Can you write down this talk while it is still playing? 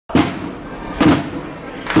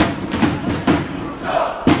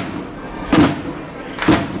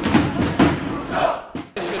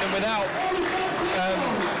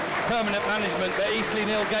Eastleigh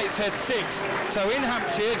 0, Gateshead 6. So in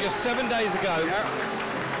Hampshire, just 7 days ago.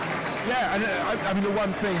 Yeah, and I mean the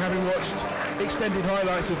one thing, having watched extended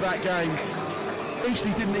highlights of that game,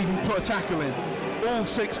 Eastleigh didn't even put a tackle in. All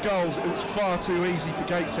 6 goals, it was far too easy for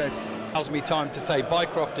Gateshead. Allows me time to say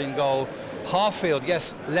Bycroft in goal, Harfield,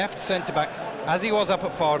 yes, left centre-back, as he was up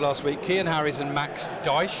at forward last week, Cian Harries and Max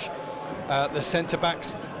Dyche, the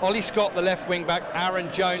centre-backs, Ollie Scott, the left wing-back,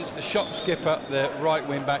 Aaron Jones, the shot skipper, the right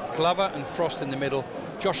wing-back, Glover and Frost in the middle,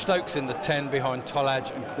 Josh Stokes in the 10 behind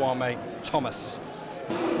Tollage and Kwame Thomas.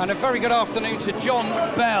 And a very good afternoon to John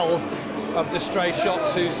Bell of the Stray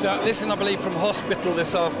Shots, who's listening, I believe, from hospital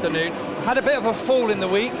this afternoon. Had a bit of a fall in the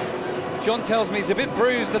week. John tells me he's a bit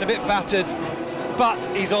bruised and a bit battered, but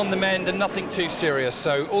he's on the mend and nothing too serious.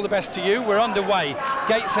 So all the best to you. We're underway.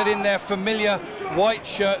 Gateshead in their familiar white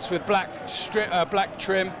shirts with black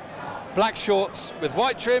trim, black shorts with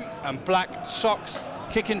white trim and black socks,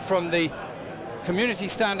 kicking from the community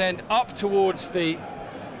stand end up towards the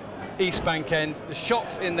East Bank end. The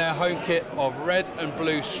Shots in their home kit of red and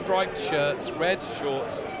blue striped shirts, red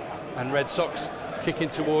shorts and red socks, kicking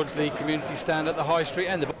towards the community stand at the High Street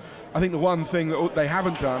end. I think the one thing that they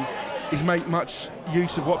haven't done is make much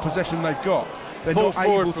use of what possession they've got. They're not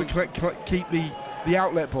able to keep the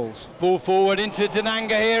outlet balls. Ball forward into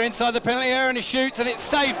Denanga here inside the penalty area, and he shoots, and it's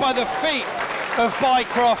saved by the feet of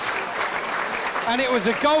Bycroft. And it was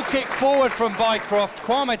a goal kick forward from Bycroft.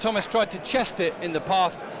 Kwame Thomas tried to chest it in the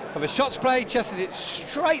path of a shots play, chested it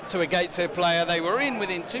straight to a Gateshead player. They were in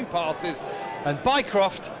within 2 passes, and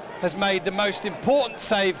Bycroft has made the most important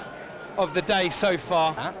save of the day so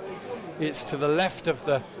far. It's to the left of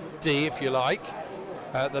the D, if you like,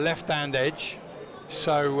 the left-hand edge.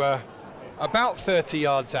 So about 30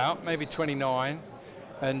 yards out, maybe 29.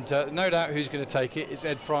 And no doubt who's going to take it is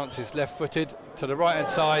Ed Francis, left-footed to the right-hand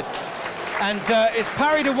side. And it's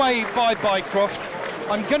parried away by Bycroft.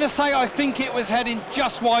 I'm going to say I think it was heading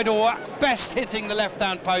just wide, or at best hitting the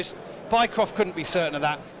left-hand post. Bycroft couldn't be certain of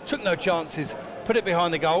that, took no chances, put it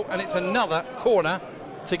behind the goal, and it's another corner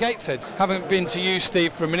to Gateshead. Haven't been to you,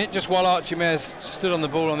 Steve, for a minute, just while Archie Mares stood on the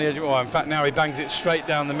ball on the edge. Well, in fact, now he bangs it straight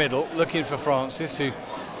down the middle, looking for Francis, who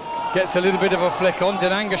gets a little bit of a flick on.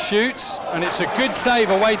 Denanga shoots, and it's a good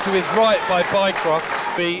save away to his right by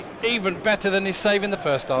Bycroft. Be even better than his save in the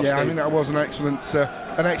first half. Yeah, Steve. I mean, that was an excellent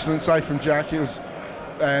save from Jack. It was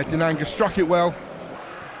Denanga struck it well.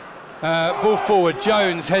 Ball forward,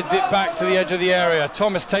 Jones heads it back to the edge of the area.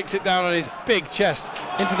 Thomas takes it down on his big chest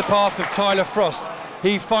into the path of Tyler Frost.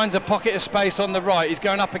 He finds a pocket of space on the right. He's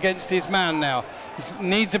going up against his man now. He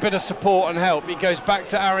needs a bit of support and help. He goes back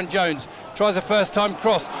to Aaron Jones, tries a first-time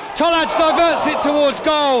cross. Tollage diverts it towards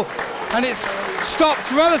goal, and it's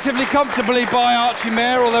stopped relatively comfortably by Archie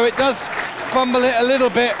Mayer, although it does fumble it a little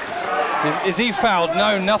bit. Is he fouled?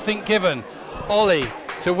 No, nothing given. Ollie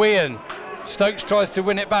to Wian. Stokes tries to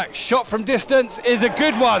win it back. Shot from distance is a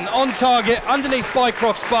good one, on target, underneath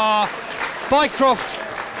Bycroft's bar. Bycroft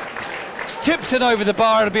tips it over the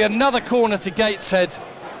bar. It'll be another corner to Gateshead,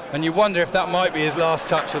 and you wonder if that might be his last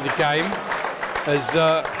touch of the game, as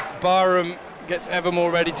Barham gets ever more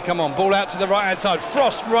ready to come on. Ball out to the right hand side,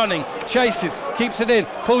 Frost running, chases, keeps it in,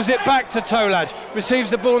 pulls it back to Tollage, receives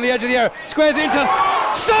the ball on the edge of the area, squares it into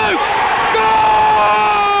Stokes!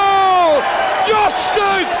 Goal! Josh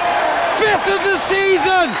Stokes, 5th of the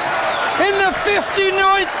season, in the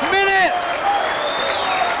 59th minute,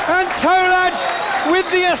 and Tollage with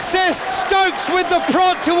the assist, Stokes with the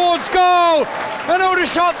prod towards goal, and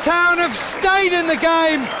Aldershot Town have stayed in the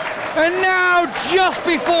game, and now just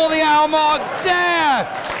before the hour mark dare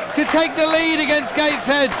to take the lead against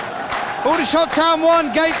Gateshead. Aldershot Town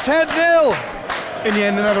 1, Gateshead 0. In the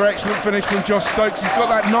end, another excellent finish from Josh Stokes. He's got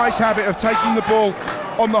that nice habit of taking the ball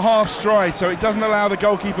on the half stride, so it doesn't allow the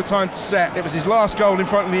goalkeeper time to set. It was his last goal in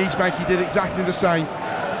front of the East Bank. He did exactly the same,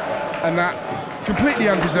 and that completely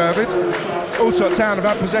undeserved. Aldershot Town have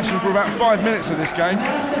had possession for about 5 minutes of this game.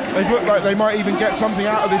 They've looked like they might even get something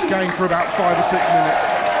out of this game for about 5 or 6 minutes.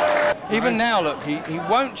 Even now, look, he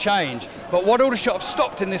won't change, but what Aldershot have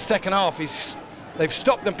stopped in this second half is they've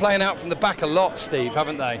stopped them playing out from the back a lot, Steve,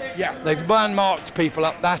 haven't they? Yeah. They've man-marked people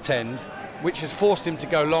up that end, which has forced him to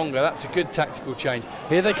go longer. That's a good tactical change.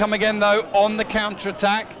 Here they come again, though, on the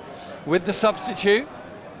counter-attack with the substitute.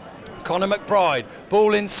 Conor McBride,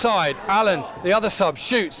 ball inside, Allen, the other sub,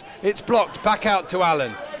 shoots, it's blocked, back out to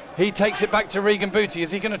Allen. He takes it back to Regan Booty. Is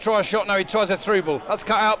he going to try a shot? No, he tries a through ball. That's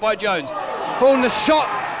cut out by Jones. Ball and the shot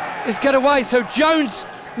is get away, so Jones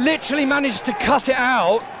literally managed to cut it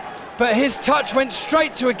out, but his touch went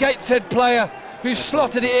straight to a Gateshead player who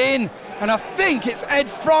slotted it in, and I think it's Ed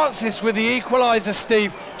Francis with the equaliser,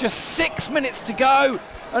 Steve. Just 6 minutes to go.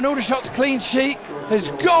 and Aldershot's clean sheet has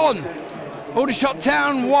gone. Aldershot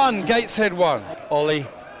Town 1, Gateshead 1. Ollie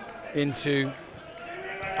into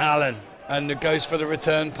Allen, and goes for the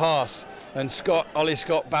return pass. And Ollie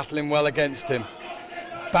Scott battling well against him.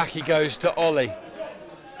 Back he goes to Ollie.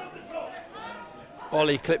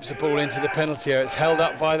 Ollie clips the ball into the penalty area. It's held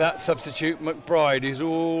up by that substitute McBride, who's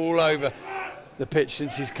all over the pitch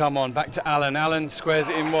since he's come on. Back to Allen. Allen squares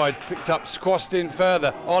it in wide, picked up, squashed in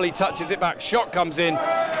further. Ollie touches it back. Shot comes in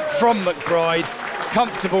from McBride.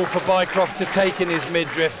 Comfortable for Bycroft to take in his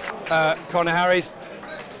midriff. Cian Harries,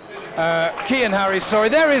 sorry.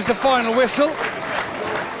 There is the final whistle.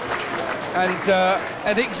 And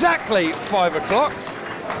at exactly 5 o'clock,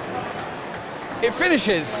 it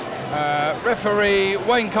finishes. Referee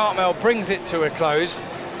Wayne Cartmel brings it to a close.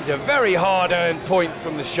 It's a very hard-earned point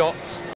from the shots.